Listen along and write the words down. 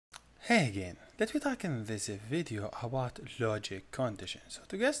Hey again, let me talk in this video about logic condition. So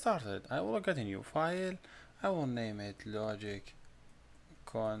to get started, I will get a new file. I will name it logic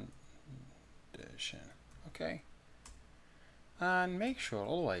condition. Okay, and make sure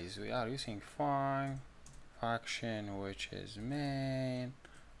always we are using function which is main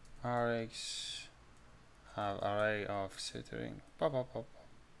rx have array of string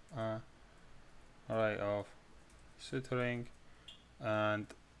array of string and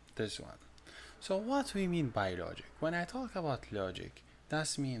this one. So what we mean by logic? When I talk about logic,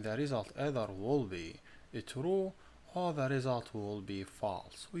 that means the result either will be true or the result will be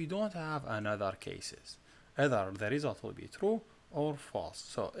false. We don't have another cases. Either the result will be true or false.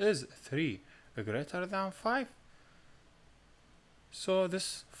 So is 3 greater than 5? So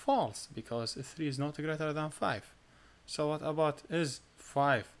this false because 3 is not greater than 5. So what about is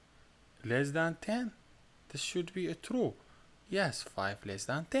 5 less than 10? This should be a true. Yes, 5 less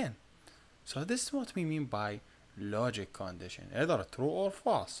than 10. So this is what we mean by logic condition, either true or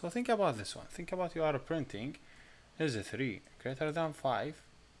false. So think about this one. Think about you are printing, is 3 greater than 5?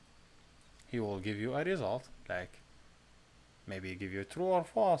 He will give you a result, like maybe give you true or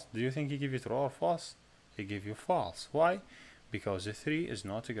false. Do you think he give you true or false? He give you false. Why? Because 3 is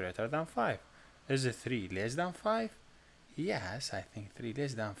not greater than 5. Is 3 less than 5? Yes, I think 3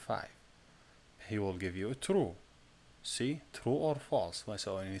 less than 5. He will give you a true. See, true or false.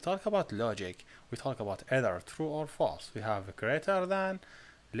 So when we talk about logic, we talk about either true or false. We have greater than,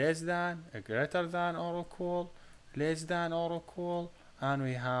 less than, greater than or equal, less than or equal, and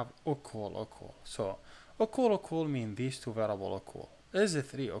we have equal. So equal mean these two variable equal. Is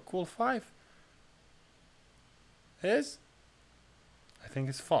 3 equal 5? Is? I think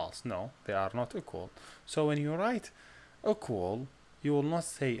it's false. No, they are not equal. So when you write equal, you will not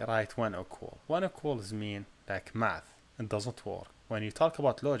say write one equal. One equal is mean like math. It doesn't work. When you talk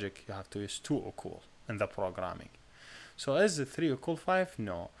about logic, you have to use 2 equal in the programming. So is 3 equal 5?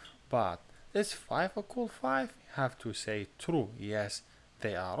 No. But is 5 equal 5? You have to say true. Yes,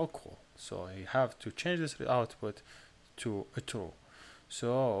 they are equal. So you have to change this output to a true.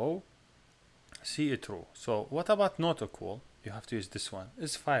 So see a true. So what about not equal? You have to use this one.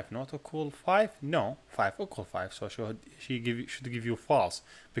 Is 5 not equal 5? No, 5 equal 5. So should give you false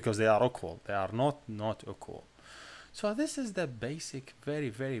because they are equal. They are not equal. So this is the basic,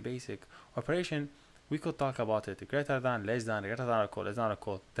 very basic operation. We could talk about it greater than, less than, greater than, equal, less than,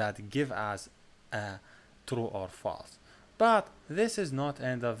 equal, that give us a true or false. But this is not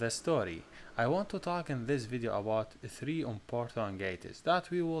end of the story. I want to talk in this video about 3 important gates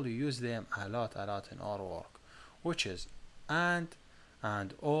that we will use them a lot in our work, which is and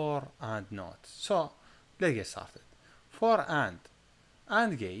or and not. So let's get started. For and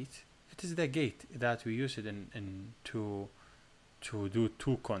gate, it is the gate that we use it in to do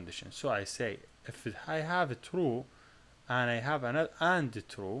 2 conditions. So I say if I have a true and I have another and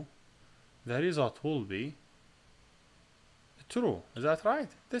true, the result will be true. Is that right?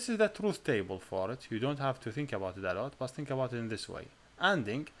 This is the truth table for it. You don't have to think about it a lot, but think about it in this way.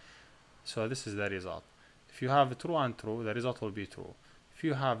 Anding, so this is the result. If you have a true and true, the result will be true. If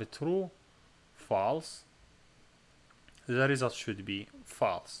you have a true, false, the result should be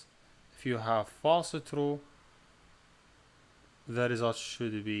false. If you have false true, the result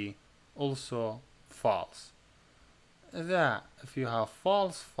should be also false. If you have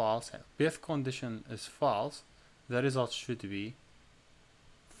false, both condition is false, the result should be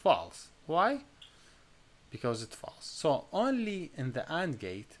false. Why? Because it's false. So only in the AND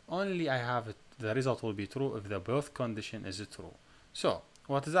gate, only I have it, the result will be true if the both condition is true. So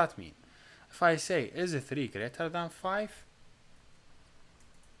what does that mean? If I say is 3 greater than 5,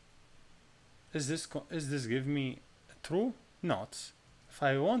 is this give me true? Not. If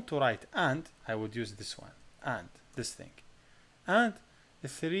I want to write and, I would use this one, and this thing, and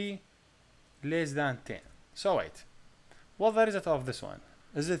 3 less than 10. So wait, what's the result of this one?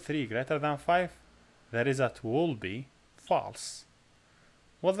 Is it 3 greater than 5? The result will be false.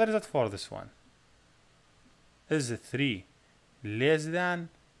 What's the result for this one? Is 3 less than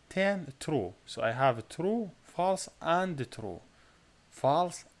 10? True. So I have true, false, and true.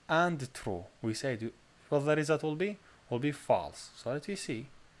 False and true. We say what the result will be? Will be false. So let me see.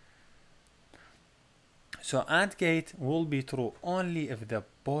 So AND gate will be true only if the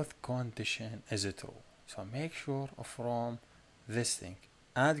both condition is true. So make sure from this thing.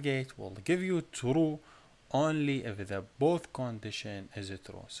 AND gate will give you true only if the both condition is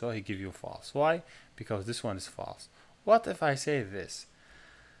true. So he give you false. Why? Because this one is false. What if I say this?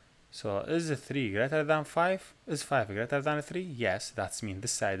 So is 3 greater than 5? Is 5 greater than 3? Yes, that means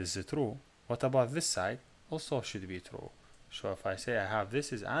this side is true. What about this side? Also should be true. So if I say I have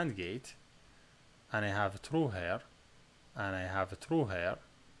this is AND gate, and I have true here, and I have a true here,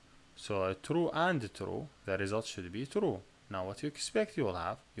 so a true and true, the result should be true. Now what you expect you will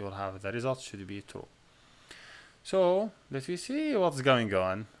have the result should be true. So let me see what's going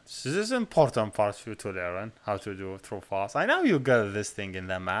on. This is important part for you to learn how to do true false. I know you got this thing in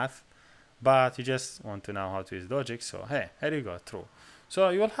the math, but you just want to know how to use logic. So hey, here you go, true. So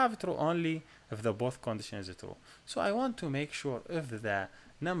you will have true only if the both condition is true. So I want to make sure if the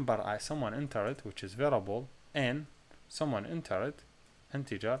number someone entered, which is variable n, someone entered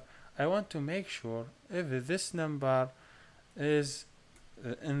integer, I want to make sure if this number is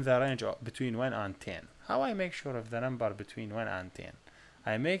in the range of between 1 and 10. How I make sure if the number between 1 and 10?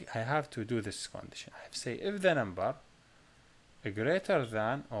 I have to do this condition. I say if the number greater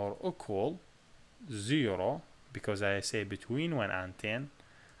than or equal 0, because I say between 1 and 10,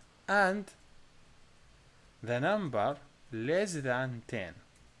 and the number less than 10,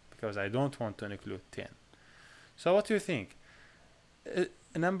 because I don't want to include 10. So what do you think?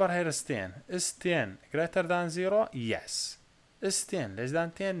 Number here is 10. Is 10 greater than 0? Yes. Is 10 less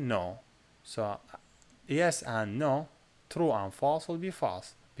than 10? No. So yes and no, true and false will be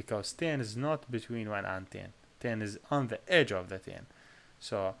false, because 10 is not between 1 and 10. 10 is on the edge of the 10.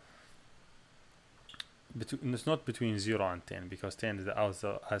 So it's not between 0 and 10, because 10 is out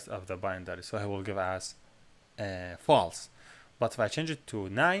of the binary. So I will give as false. But if I change it to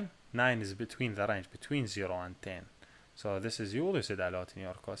 9, 9 is between the range between 0 and 10. So this is, you will use it a lot in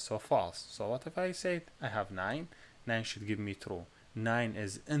your course. So false. So what if I say I have 9? 9 should give me true. 9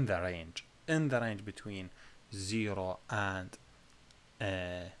 is in the range between 0 and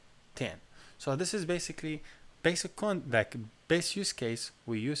 10. So this is basically base use case.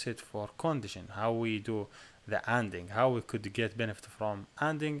 We use it for condition, how we do the ANDing, how we could get benefit from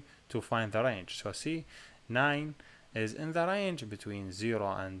ANDing to find the range. So see, 9 is in the range between 0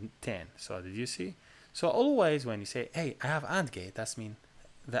 and 10. So did you see? So always when you say, hey, I have AND gate, that means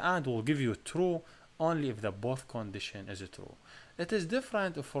the AND will give you true only if the both condition is true. It is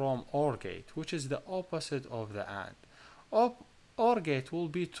different from OR gate, which is the opposite of the AND. OR gate will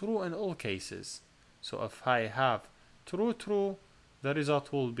be true in all cases. So if I have true, true, the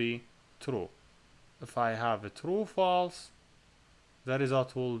result will be true. If I have a true, false, the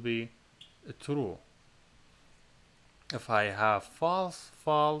result will be true. If I have false,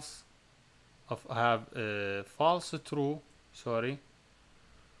 false, if I have false, true, sorry,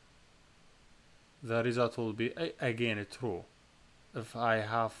 the result will be again true. If I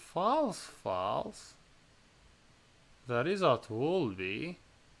have false, false, the result will be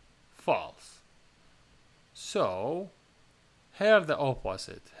false. So here the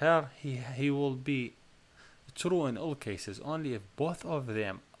opposite. Here he will be true in all cases. Only if both of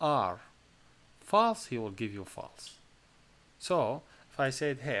them are false, he will give you false. So if I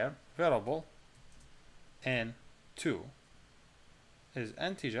said here variable n2 is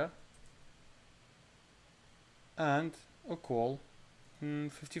integer and equal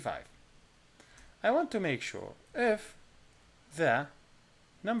 55, I want to make sure if the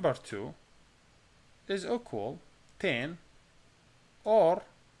number 2 is equal 10, or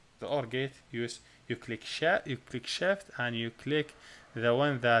the OR gate, you click shift and you click the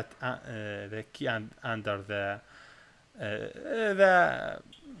one that the key under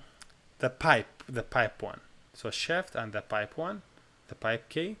the pipe one. So shift and the pipe one, the pipe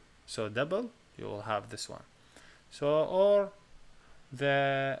key. So double, you will have this one. So or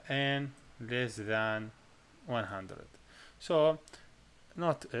the n less than 100. So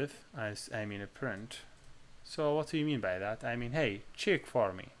not if, I mean a print. So what do you mean by that? I mean, hey, check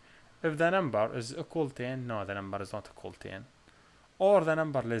for me. If the number is equal 10, no, the number is not equal 10. Or the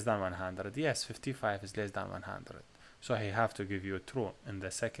number less than 100. Yes, 55 is less than 100. So I have to give you true in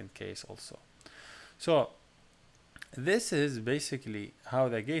the second case also. So this is basically how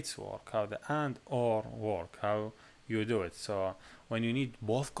the gates work, how the AND OR work, how you do it. So when you need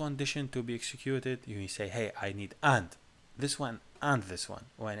both conditions to be executed, you say, hey, I need AND this one and this one.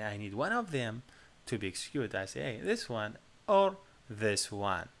 When I need one of them to be executed, I say, hey, this one or this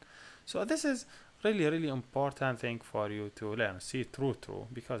one. So this is really important thing for you to learn. See, true,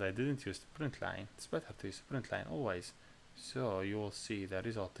 because I didn't use the print line. It's better to use print line always, so you will see the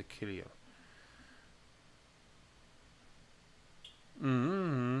result clear.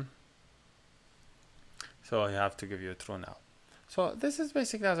 So I have to give you a true now. So this is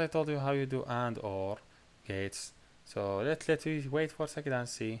basically, as I told you, how you do AND OR gates. So let me wait for a second and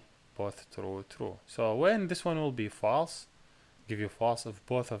see both true. So when this one will be false, give you false if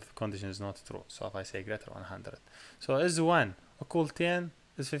both of the conditions not true. So if I say greater 100, so is 1 equal 10,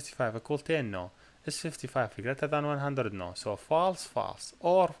 is 55 equal 10? No. Is 55 greater than 100? No. So false, false,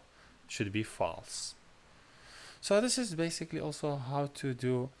 or should be false. So this is basically also how to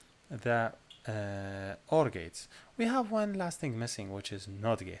do the OR gates. We have one last thing missing, which is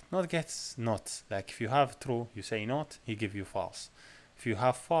NOT gate. NOT gates not. Like if you have true, you say not, he give you false. If you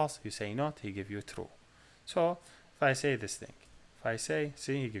have false, you say not, he give you true. So if I say this thing, if I say,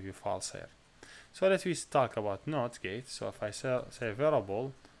 see, he give you false here. So let me talk about NOT gate. So if I say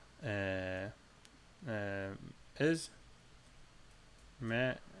variable is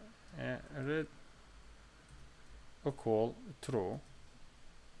married equal true,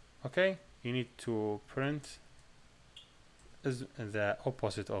 okay, you need to print is the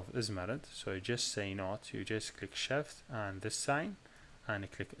opposite of is married. So you just say not, you just click shift and this sign and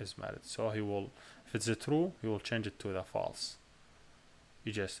click is married. So he will, if it's a true, he will change it to the false.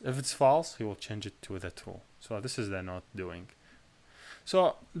 You just, if it's false, he will change it to the true. So this is the not doing.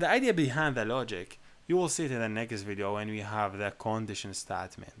 So the idea behind the logic, you will see it in the next video when we have the condition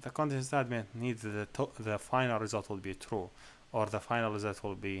statement. The condition statement needs the final result will be true, or the final result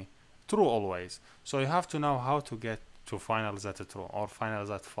will be true always. So you have to know how to get to final result true or final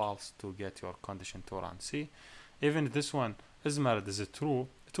result false to get your condition to run. See, even this one is married is a true.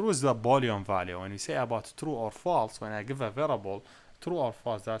 True is the Boolean value. When we say about true or false, when I give a variable true or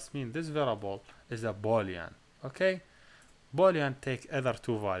false, that means this variable is a Boolean. Okay, Boolean take either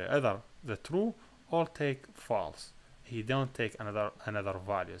two value, either the true or take false. He don't take another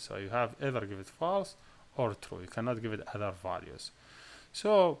value. So you have either give it false or true. You cannot give it other values.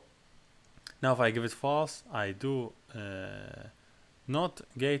 So now if I give it false, I do not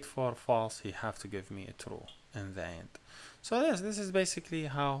gate for false. He have to give me a true in the end. So yes, this is basically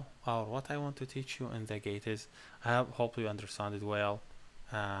how or what I want to teach you in the gate is. I hope you understand it well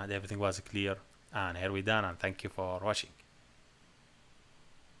and everything was clear. And here we done, and thank you for watching.